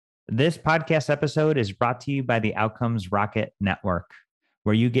This podcast episode is brought to you by the Outcomes Rocket Network,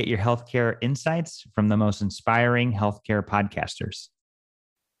 where you get your healthcare insights from the most inspiring healthcare podcasters.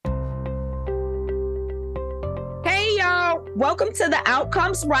 Hey, y'all. Welcome to the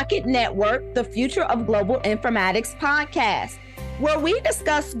Outcomes Rocket Network, the Future of Global Informatics podcast, where we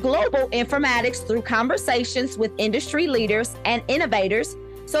discuss global informatics through conversations with industry leaders and innovators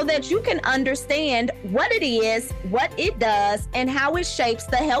so that you can understand what it is, what it does, and how it shapes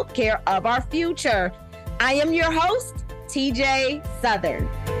the healthcare of our future. I am your host, TJ Southern.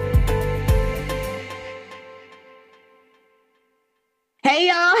 Hey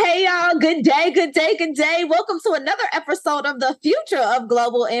y'all, good day. Welcome to another episode of the Future of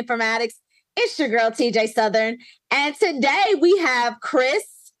Global Informatics. It's your girl, TJ Southern. And today we have Chris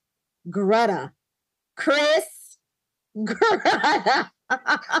Grutta.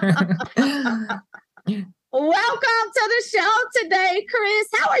 Welcome to the show today, Chris.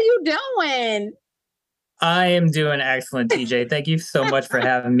 How are you doing? I am doing excellent, TJ. Thank you so much for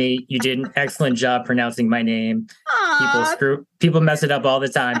having me. You did an excellent job pronouncing my name. People mess it up all the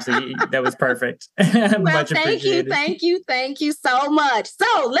time, so that was perfect. Much appreciated. Thank you so much.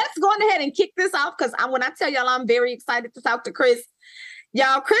 So let's go ahead and kick this off because when I tell y'all I'm very excited to talk to Chris.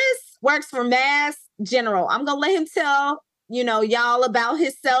 Y'all, Chris works for Mass General. I'm gonna let him tell y'all about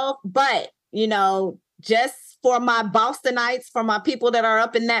himself, but just for my Bostonites, for my people that are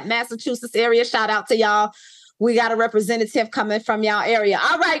up in that Massachusetts area, shout out to y'all. We got a representative coming from y'all area.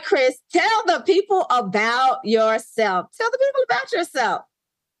 All right, Chris, tell the people about yourself.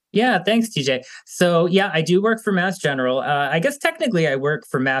 Yeah, thanks, TJ. So I do work for Mass General. I guess technically I work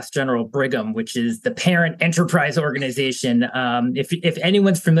for Mass General Brigham, which is the parent enterprise organization. If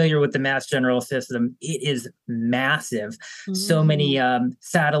anyone's familiar with the Mass General system, it is massive. Mm-hmm. So many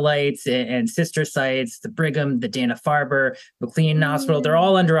satellites and sister sites, the Brigham, the Dana-Farber, McLean Hospital, they're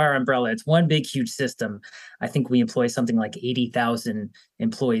all under our umbrella. It's one big, huge system. I think we employ something like 80,000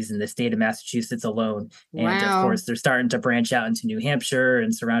 employees in the state of Massachusetts alone. And of course, they're starting to branch out into New Hampshire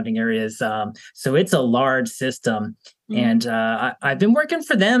and surrounding areas. So it's a large system. And I've been working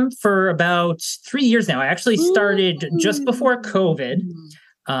for them for about 3 years now. I actually started just before COVID.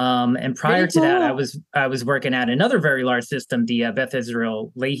 And prior to that, I was working at another very large system, the Beth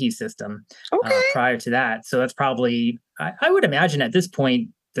Israel Lahey system, prior to that. So that's probably, I would imagine at this point,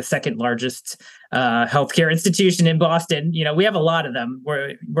 the second largest healthcare institution in Boston. We have a lot of them.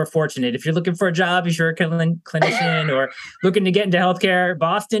 We're fortunate. If you're looking for a job, if you're a clinician or looking to get into healthcare,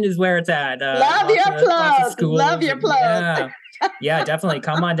 Boston is where it's at. Love your plug. Yeah, definitely.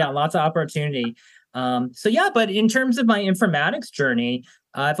 Come on down. Lots of opportunity. But in terms of my informatics journey,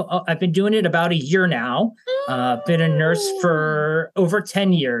 I've been doing it about a year now. Been a nurse for over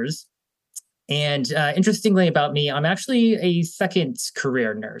 10 years. And interestingly about me, I'm actually a second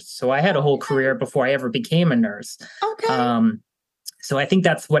career nurse. So I had a whole career before I ever became a nurse. Okay. So I think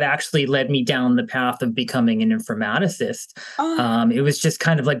that's what actually led me down the path of becoming an informaticist. It was just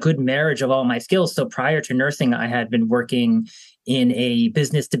kind of like good marriage of all my skills. So prior to nursing, I had been working in a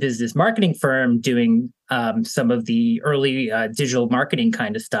business-to-business marketing firm doing some of the early digital marketing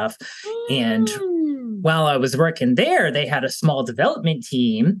kind of stuff. And while I was working there, they had a small development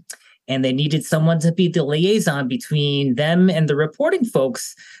team. And they needed someone to be the liaison between them and the reporting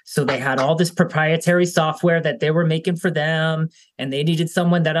folks. So they had all this proprietary software that they were making for them. And they needed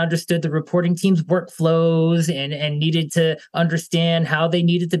someone that understood the reporting team's workflows and needed to understand how they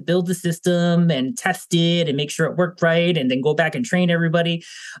needed to build the system and test it and make sure it worked right. And then go back and train everybody.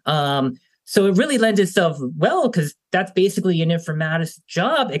 So it really lends itself well because that's basically an informatics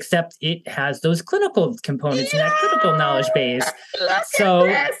job, except it has those clinical components and that clinical knowledge base. Look at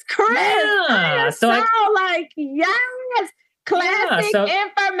this, Chris. Classic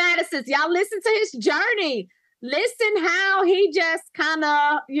informaticist. Y'all listen to his journey. Listen how he just kind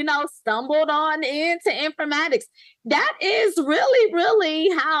of, stumbled on into informatics. That is really, really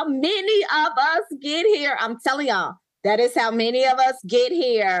how many of us get here. I'm telling y'all. That is how many of us get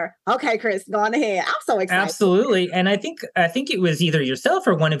here. Okay, Chris, go on ahead. I'm so excited. Absolutely. And I think it was either yourself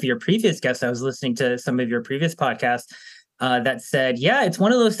or one of your previous guests. I was listening to some of your previous podcasts that said, it's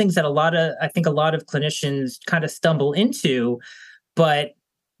one of those things that a lot of clinicians kind of stumble into, but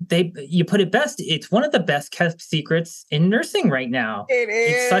you put it best, it's one of the best kept secrets in nursing right now. It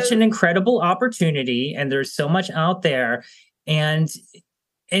is. It's such an incredible opportunity and there's so much out there. And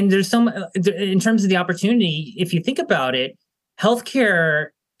there's in terms of the opportunity, if you think about it, healthcare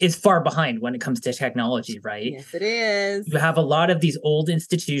is far behind when it comes to technology, right? Yes, it is. You have a lot of these old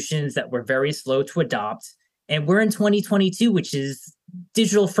institutions that were very slow to adopt. And we're in 2022, which is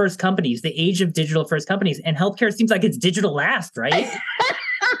digital first companies, the age of digital first companies. And healthcare seems like it's digital last, right?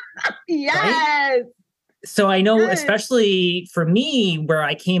 Yes. Right? So I know, especially for me, where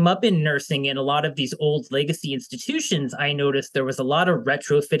I came up in nursing in a lot of these old legacy institutions, I noticed there was a lot of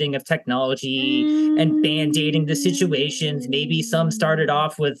retrofitting of technology and band-aiding the situations. Maybe some started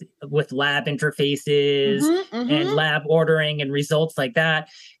off with lab interfaces and lab ordering and results like that.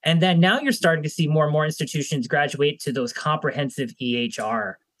 And then now you're starting to see more and more institutions graduate to those comprehensive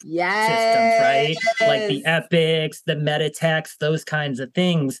EHR systems, right? Like the Epics, the Meditechs, those kinds of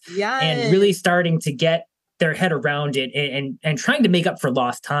things. And really starting to get their head around it and trying to make up for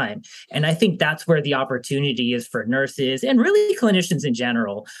lost time. And I think that's where the opportunity is for nurses and really clinicians in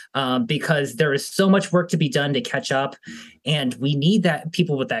general, because there is so much work to be done to catch up. And we need that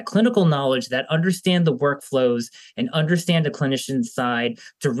people with that clinical knowledge that understand the workflows and understand the clinician's side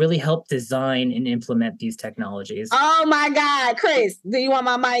to really help design and implement these technologies. Oh my God, Chris, do you want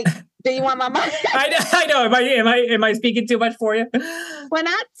my mic? Do you want my mic? I know. Am I speaking too much for you? When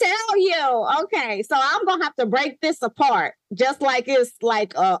I tell you, okay, so I'm gonna have to break this apart, just like it's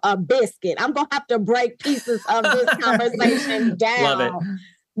like a biscuit. I'm gonna have to break pieces of this conversation down. Love it.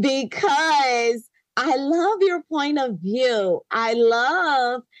 Because I love your point of view. I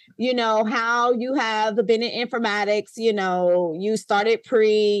love, how you have been in informatics. You started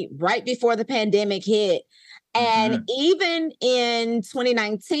right before the pandemic hit. And even in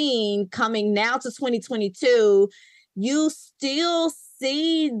 2019, coming now to 2022, you still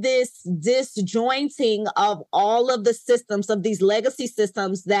see this disjointing of all of the systems, of these legacy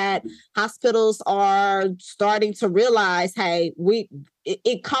systems that hospitals are starting to realize, hey,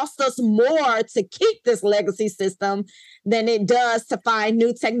 it costs us more to keep this legacy system than it does to find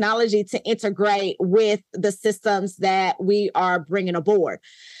new technology to integrate with the systems that we are bringing aboard.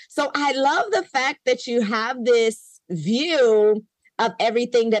 So I love the fact that you have this view of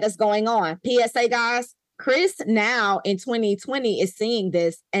everything that is going on. PSA, guys, Chris now in 2020 is seeing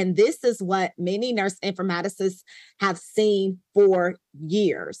this, and this is what many nurse informaticists have seen for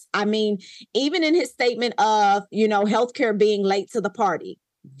years. I mean, even in his statement of, healthcare being late to the party,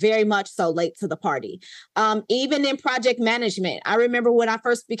 very much so late to the party. Even in project management, I remember when I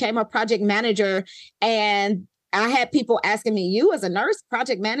first became a project manager and I had people asking me, you as a nurse,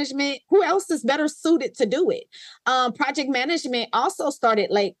 project management, who else is better suited to do it? Project management also started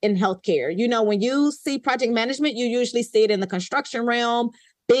late in healthcare. When you see project management, you usually see it in the construction realm,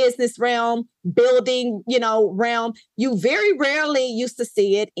 business realm, building, realm. You very rarely used to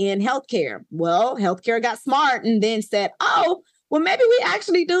see it in healthcare. Well, healthcare got smart and then said, oh, well, maybe we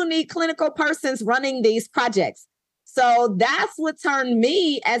actually do need clinical persons running these projects. So that's what turned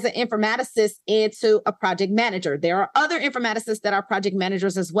me as an informaticist into a project manager. There are other informaticists that are project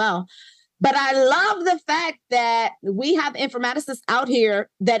managers as well. But I love the fact that we have informaticists out here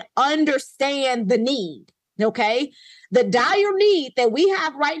that understand the need, okay? The dire need that we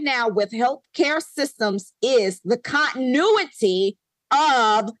have right now with healthcare systems is the continuity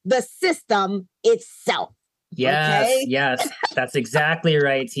of the system itself. Yes, that's exactly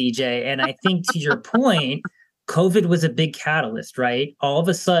right, TJ. And I think to your point, COVID was a big catalyst, right? All of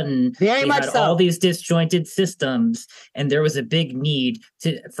a sudden, all these disjointed systems, and there was a big need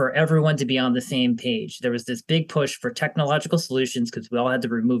for everyone to be on the same page. There was this big push for technological solutions because we all had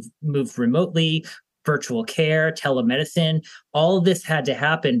to move remotely, virtual care, telemedicine. All of this had to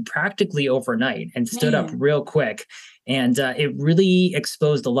happen practically overnight and stood up real quick. And it really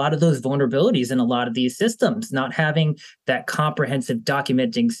exposed a lot of those vulnerabilities in a lot of these systems, not having that comprehensive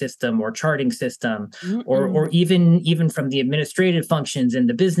documenting system or charting system, or even from the administrative functions and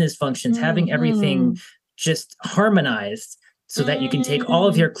the business functions, having everything just harmonized so that you can take all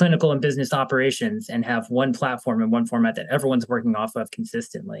of your clinical and business operations and have one platform and one format that everyone's working off of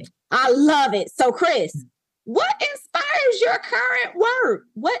consistently. I love it. So, Chris, what inspires your current work?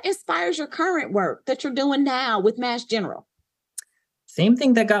 What inspires your current work that you're doing now with Mass General? Same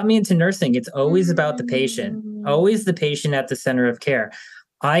thing that got me into nursing. It's always about the patient, always the patient at the center of care.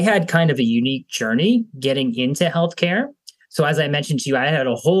 I had kind of a unique journey getting into healthcare. So as I mentioned to you, I had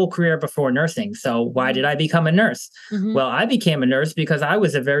a whole career before nursing. So why did I become a nurse? Well, I became a nurse because I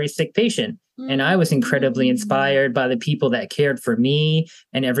was a very sick patient. And I was incredibly inspired by the people that cared for me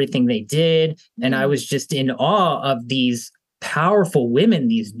and everything they did. And I was just in awe of these powerful women,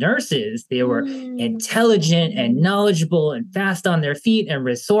 these nurses. They were intelligent and knowledgeable and fast on their feet and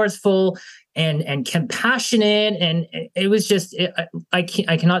resourceful and compassionate. And it was just, I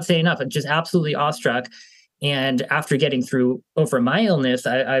cannot say enough. I'm just absolutely awestruck. And after getting through over my illness,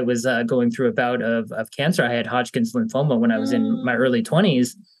 I was going through a bout of cancer. I had Hodgkin's lymphoma when I was in my early 20s.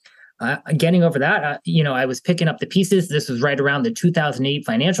 getting over that, I was picking up the pieces. This was right around the 2008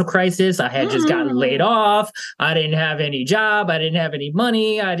 financial crisis. I had just gotten laid off. I didn't have any job. I didn't have any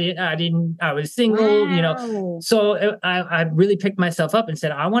money. I was single, Wow. So I really picked myself up and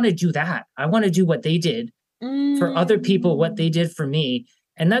said, I want to do that. I want to do what they did for other people, what they did for me.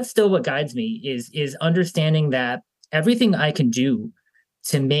 And that's still what guides me is understanding that everything I can do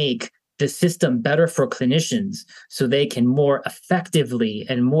to make the system better for clinicians so they can more effectively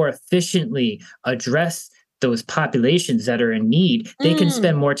and more efficiently address those populations that are in need. They can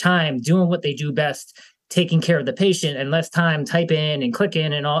spend more time doing what they do best, taking care of the patient, and less time typing and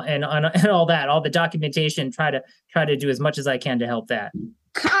clicking and all that, all the documentation, try to do as much as I can to help that.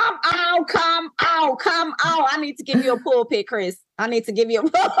 Come on. I need to give you a pulpit, Chris. I need to give you a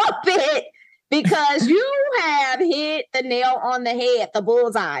pulpit because you have hit the nail on the head, the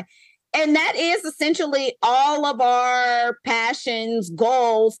bullseye. And that is essentially all of our passions,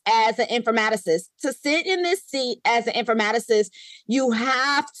 goals as an informaticist. To sit in this seat as an informaticist, you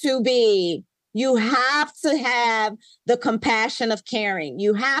have to have the compassion of caring.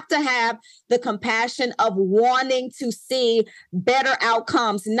 You have to have the compassion of wanting to see better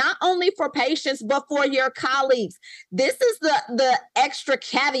outcomes, not only for patients, but for your colleagues. This is the extra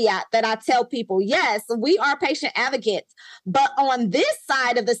caveat that I tell people. Yes, we are patient advocates, but on this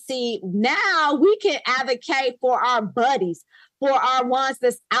side of the seat, now we can advocate for our buddies, for our ones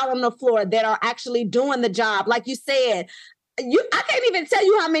that's out on the floor that are actually doing the job. Like you said, I can't even tell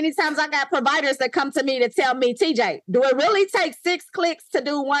you how many times I got providers that come to me to tell me, TJ, do it really take 6 clicks to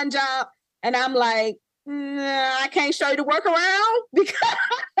do one job? And I'm like, I can't show you the workaround because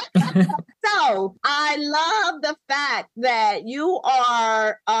so I love the fact that you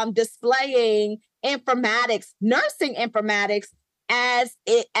are displaying informatics, nursing informatics at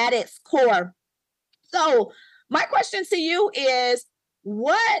its core. So my question to you is,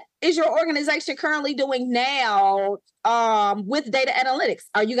 what is your organization currently doing now with data analytics?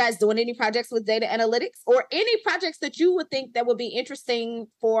 Are you guys doing any projects with data analytics or any projects that you would think that would be interesting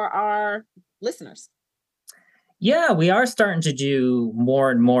for our listeners? Yeah, we are starting to do more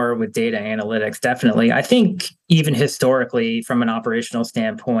and more with data analytics. Definitely. I think even historically, from an operational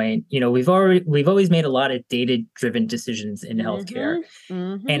standpoint, we've always made a lot of data-driven decisions in healthcare.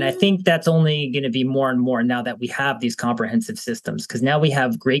 And I think that's only going to be more and more now that we have these comprehensive systems, because now we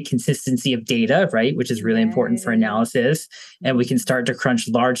have great consistency of data, right? Which is really important for analysis. And we can start to crunch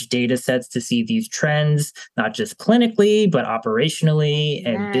large data sets to see these trends, not just clinically, but operationally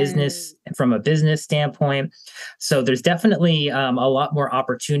and business, from a business standpoint. So there's definitely a lot more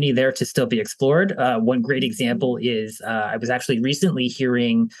opportunity there to still be explored. One great example is I was actually recently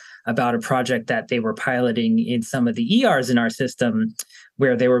hearing about a project that they were piloting in some of the ERs in our system,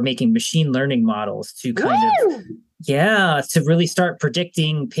 where they were making machine learning models to to really start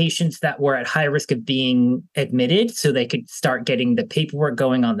predicting patients that were at high risk of being admitted, so they could start getting the paperwork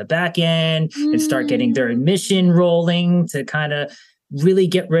going on the back end and start getting their admission rolling to kind of really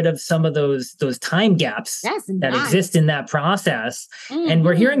get rid of some of those time gaps that exist in that process. And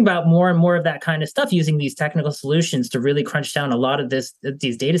we're hearing about more and more of that kind of stuff, using these technical solutions to really crunch down a lot of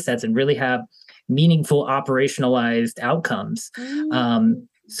these data sets and really have meaningful operationalized outcomes.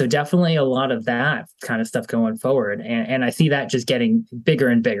 So definitely a lot of that kind of stuff going forward. And I see that just getting bigger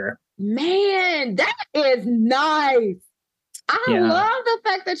and bigger. Man, that is nice. I love the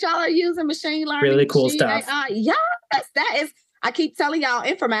fact that y'all are using machine learning. Really cool stuff. Yes, that is. I keep telling y'all,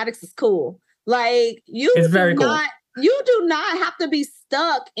 informatics is cool. Like it's very cool. You do not have to be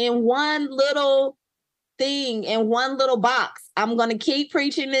stuck in one little thing, in one little box. I'm going to keep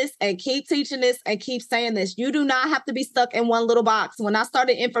preaching this and keep teaching this and keep saying this. You do not have to be stuck in one little box. When I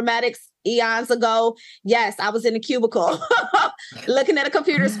started informatics eons ago, yes, I was in a cubicle looking at a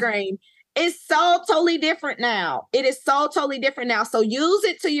computer screen. It's so totally different now. It is so totally different now. So use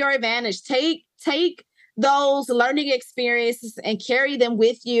it to your advantage. Take those learning experiences and carry them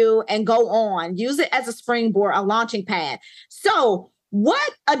with you and go on. Use it as a springboard, a launching pad. So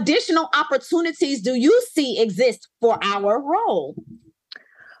what additional opportunities do you see exist for our role?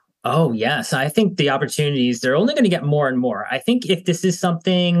 Oh, yes. I think the opportunities, they're only going to get more and more. I think if this is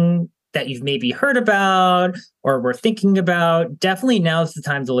something that you've maybe heard about or were thinking about, definitely now's the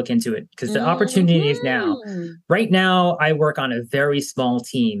time to look into it, because the opportunity is now. Right now, I work on a very small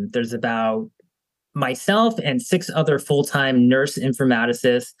team. There's about myself and 6 other full-time nurse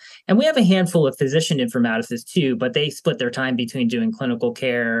informaticists. And we have a handful of physician informaticists too, but they split their time between doing clinical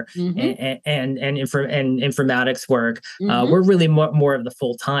care and informatics work. We're really more of the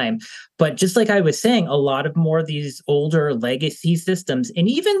full-time. But just like I was saying, a lot of more of these older legacy systems, and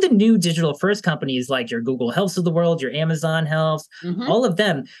even the new digital first companies like your Google Healths of the world, your Amazon Health, all of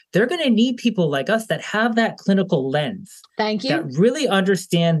them, they're going to need people like us that have that clinical lens. Thank you. That really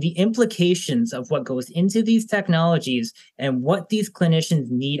understand the implications of what goes into these technologies and what these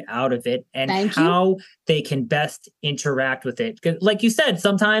clinicians need out of it and how they can best interact with it. Like you said,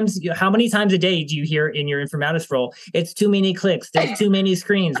 sometimes, how many times a day do you hear in your informatics role, it's too many clicks, there's too many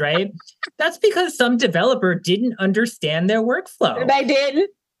screens, right? That's because some developer didn't understand their workflow.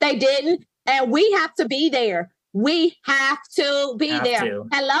 They didn't. And we have to be there. We have to be there.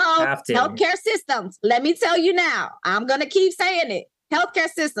 Hello, healthcare systems. Let me tell you now, I'm going to keep saying it. Healthcare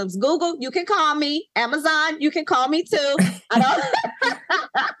systems, Google, you can call me. Amazon, you can call me too.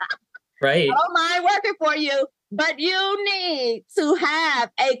 Right. I don't mind working for you, but you need to have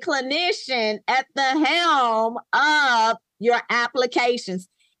a clinician at the helm of your applications.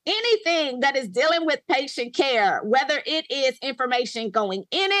 Anything that is dealing with patient care, whether it is information going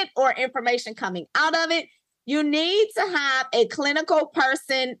in it or information coming out of it, you need to have a clinical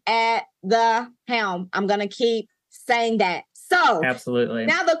person at the helm. I'm going to keep saying that. So, absolutely.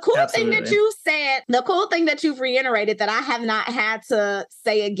 Now, the cool thing that you said, the cool thing that you've reiterated that I have not had to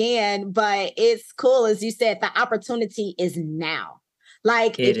say again, but it's cool, as you said, the opportunity is now.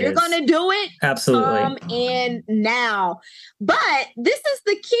 Like, if you're going to do it, absolutely, in now. But this is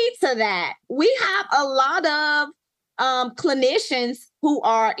the key to that. We have a lot of clinicians who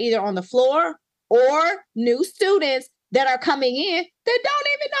are either on the floor or new students that are coming in that don't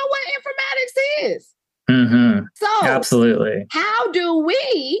even know what informatics is. So, absolutely. How do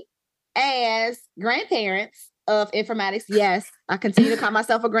we, as grandparents of informatics, yes, I continue to call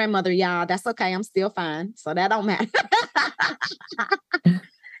myself a grandmother, y'all. That's okay. I'm still fine. So that don't matter.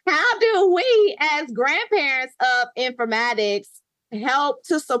 How do we, as grandparents of informatics, help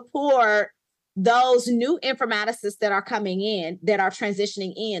to support those new informaticists that are coming in, that are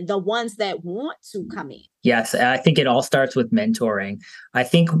transitioning in, the ones that want to come in? Yes, I think it all starts with mentoring. I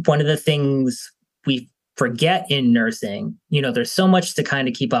think one of the things we forget in nursing, there's so much to kind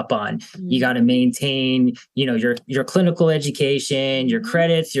of keep up on. You got to maintain, your clinical education, your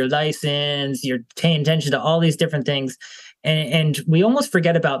credits, your license, you're paying attention to all these different things. And we almost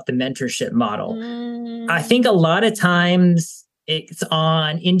forget about the mentorship model. I think a lot of times it's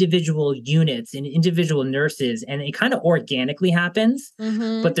on individual units and individual nurses, and it kind of organically happens,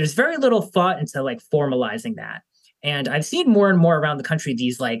 but there's very little thought into like formalizing that. And I've seen more and more around the country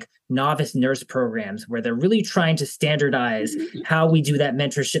these like novice nurse programs where they're really trying to standardize how we do that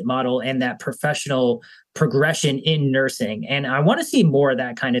mentorship model and that professional progression in nursing. And I want to see more of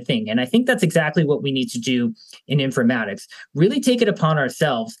that kind of thing. And I think that's exactly what we need to do in informatics. Really take it upon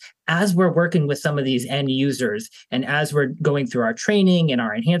ourselves as we're working with some of these end users and as we're going through our training and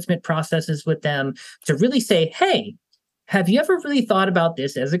our enhancement processes with them to really say, hey, have you ever really thought about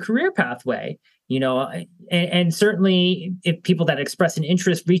this as a career pathway? And certainly if people that express an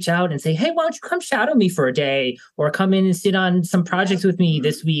interest reach out and say, hey, why don't you come shadow me for a day or come in and sit on some projects with me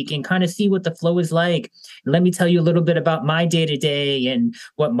this week and kind of see what the flow is like. And let me tell you a little bit about my day-to-day and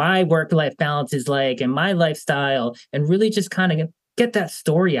what my work-life balance is like and my lifestyle, and really just kind of get that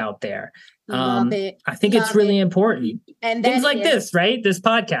story out there. Love it. I think it's really important. And things like this, right? This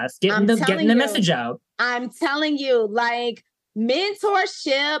podcast, getting the message out. I'm telling you, like,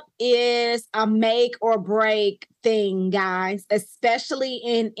 mentorship is a make or break thing, guys, especially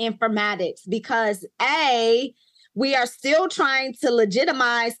in informatics, because we are still trying to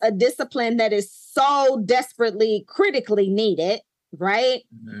legitimize a discipline that is so desperately, critically needed, right?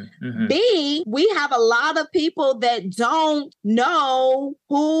 B, we have a lot of people that don't know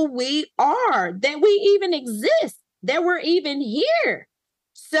who we are, that we even exist, that we're even here.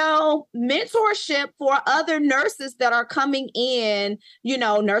 So mentorship for other nurses that are coming in,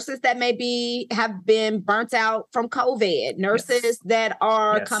 nurses that maybe have been burnt out from COVID, nurses that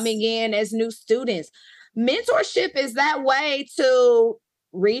are coming in as new students. Mentorship is that way to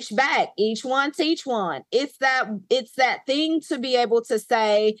reach back, each one teach one. It's that thing to be able to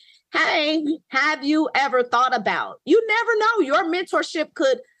say, hey, have you ever thought about? You never know. Your mentorship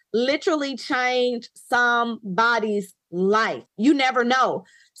could literally change somebody's life. You never know.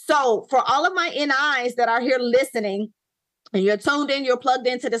 So for all of my NIs that are here listening, and you're tuned in, you're plugged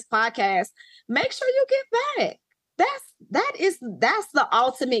into this podcast, make sure you give back. That's the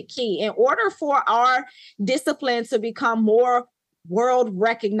ultimate key. In order for our discipline to become more world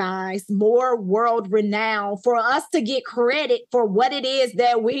recognized, more world renowned, for us to get credit for what it is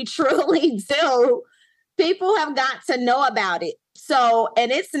that we truly do, people have got to know about it. So,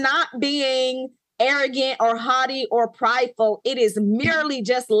 and it's not being arrogant or haughty or prideful. It is merely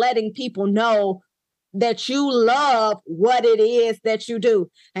just letting people know that you love what it is that you do.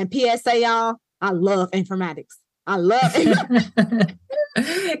 And PSA, y'all, I love informatics. I love it.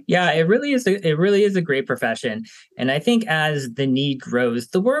 Yeah, it really is a great profession. And I think as the need grows,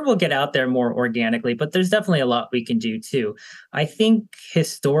 the word will get out there more organically, but there's definitely a lot we can do too. I think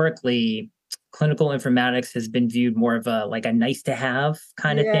historically, clinical informatics has been viewed more of a nice to have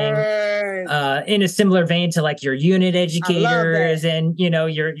kind of thing. In a similar vein to like your unit educators and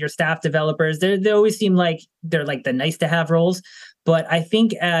your staff developers. They always seem like they're like the nice to have roles. But I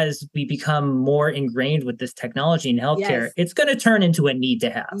think as we become more ingrained with this technology in healthcare, it's going to turn into a need to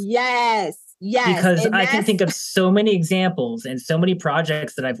have. Yes. Because I can think of so many examples and so many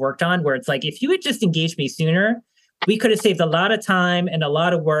projects that I've worked on where it's like, if you had just engaged me sooner, we could have saved a lot of time and a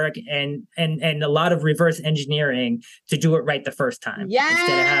lot of work and a lot of reverse engineering to do it right the first time.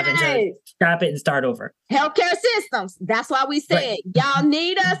 Instead of having to scrap it and start over. Healthcare systems. That's why we said, y'all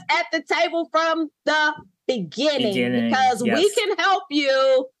need us at the table from the beginning because we can help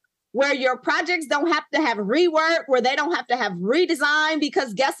you where your projects don't have to have rework, where they don't have to have redesign,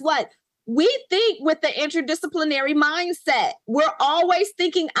 because guess what? We think with the interdisciplinary mindset. We're always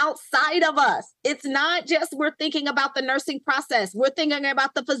thinking outside of us. It's not just we're thinking about the nursing process. We're thinking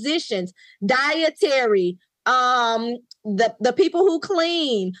about the physicians, dietary, the people who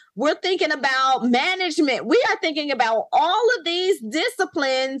clean. We're thinking about management. We are thinking about all of these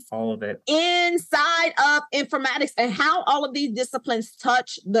disciplines, all of it inside of informatics, and how all of these disciplines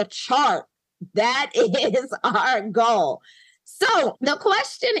touch the chart. That is our goal. So the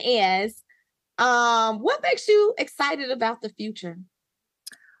question is, what makes you excited about the future?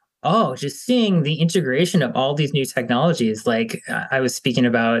 Oh, just seeing the integration of all these new technologies. Like I was speaking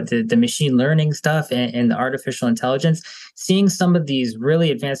about the machine learning stuff and the artificial intelligence, seeing some of these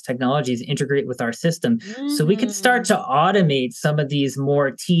really advanced technologies integrate with our system. So we can start to automate some of these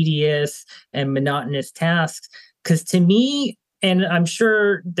more tedious and monotonous tasks. Because to me, and I'm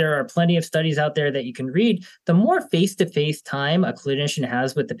sure there are plenty of studies out there that you can read, the more face-to-face time a clinician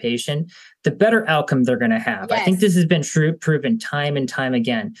has with the patient, the better outcome they're going to have. I think this has been proven time and time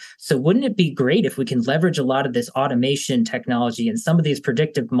again. So wouldn't it be great if we can leverage a lot of this automation technology and some of these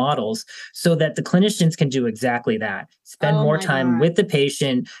predictive models so that the clinicians can do exactly that, spend more time with the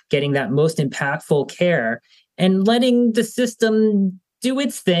patient, getting that most impactful care, and letting the system do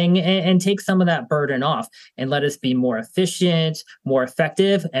its thing and take some of that burden off and let us be more efficient, more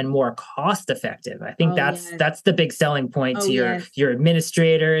effective, and more cost effective. I think that's the big selling point to your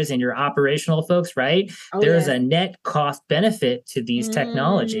administrators and your operational folks, right? There's a net cost benefit to these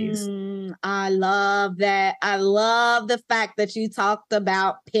technologies. I love that. I love the fact that you talked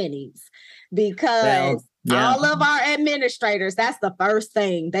about pennies, because all of our administrators, that's the first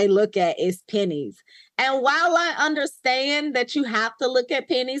thing they look at is pennies. And while I understand that you have to look at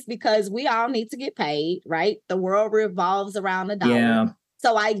pennies because we all need to get paid, right? The world revolves around a dollar. Yeah.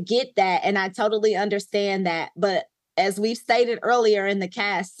 So I get that and I totally understand that. But as we've stated earlier in the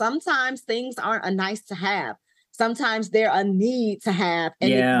cast, sometimes things aren't a nice to have. Sometimes they're a need to have.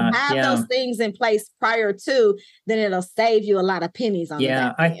 And if you have those things in place prior to, then it'll save you a lot of pennies on the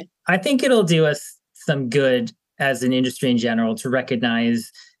back end. I think it'll do us some good as an industry in general to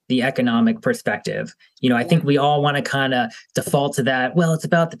recognize the economic perspective. I think we all want to kind of default to that. Well, it's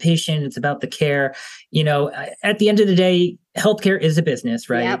about the patient, it's about the care. At the end of the day, healthcare is a business,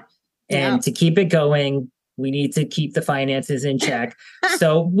 right? And to keep it going, we need to keep the finances in check.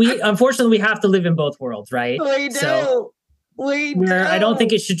 So unfortunately, we have to live in both worlds, right? We do. So, we do. I don't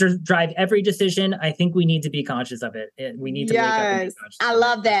think it should drive every decision. I think we need to be conscious of it. We need to wake up and be conscious. I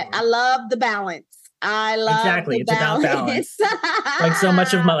love that. I love the balance. I love it's about balance. Like so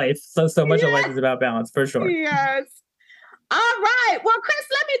much of my life. So much of life is about balance, for sure. Yes. All right. Well, Chris,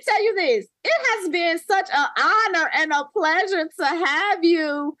 let me tell you this. It has been such an honor and a pleasure to have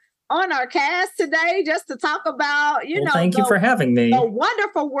you on our cast today, just to talk about, thank you for having me. The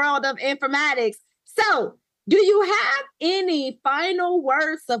wonderful world of informatics. So, do you have any final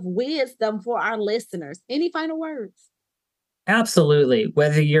words of wisdom for our listeners? Any final words? Absolutely.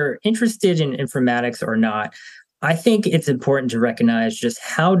 Whether you're interested in informatics or not, I think it's important to recognize just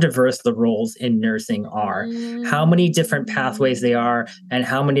how diverse the roles in nursing are, how many different pathways they are, and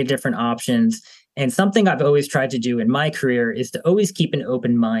how many different options. And something I've always tried to do in my career is to always keep an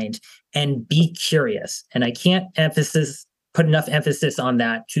open mind and be curious. And I can't put enough emphasis on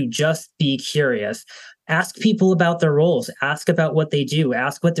that, to just be curious. Ask people about their roles, ask about what they do,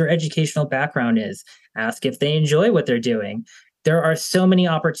 ask what their educational background is, ask if they enjoy what they're doing. there are so many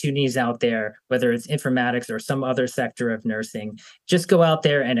opportunities out there, whether it's informatics or some other sector of nursing. Just go out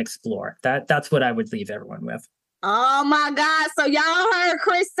there and explore. That's what I would leave everyone with. Oh my God. So y'all heard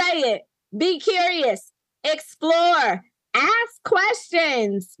Chris say it. Be curious, explore, ask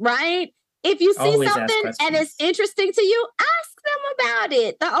questions, right? If you see Always something and it's interesting to you, ask them about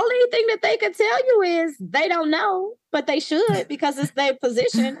it. The only thing that they can tell you is they don't know, but they should because it's their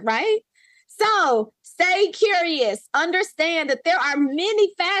position, right? So stay curious. Understand that there are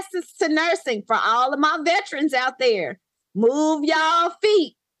many facets to nursing for all of my veterans out there. Move y'all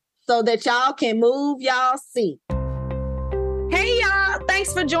feet so that y'all can move y'all seat. Hey, y'all.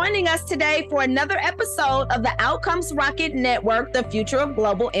 Thanks for joining us today for another episode of the Outcomes Rocket Network, the Future of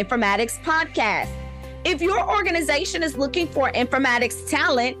Global Informatics podcast. If your organization is looking for informatics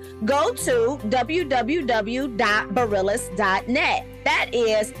talent, go to www.beryllus.net. That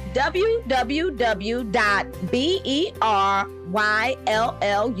is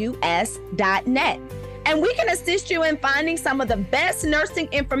www.beryllus.net. And we can assist you in finding some of the best nursing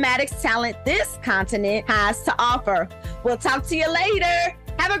informatics talent this continent has to offer. We'll talk to you later.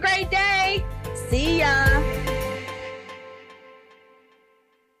 Have a great day. See ya.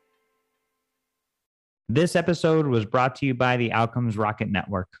 This episode was brought to you by the Outcomes Rocket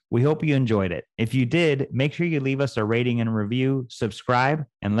Network. We hope you enjoyed it. If you did, make sure you leave us a rating and review, subscribe,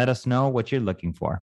 and let us know what you're looking for.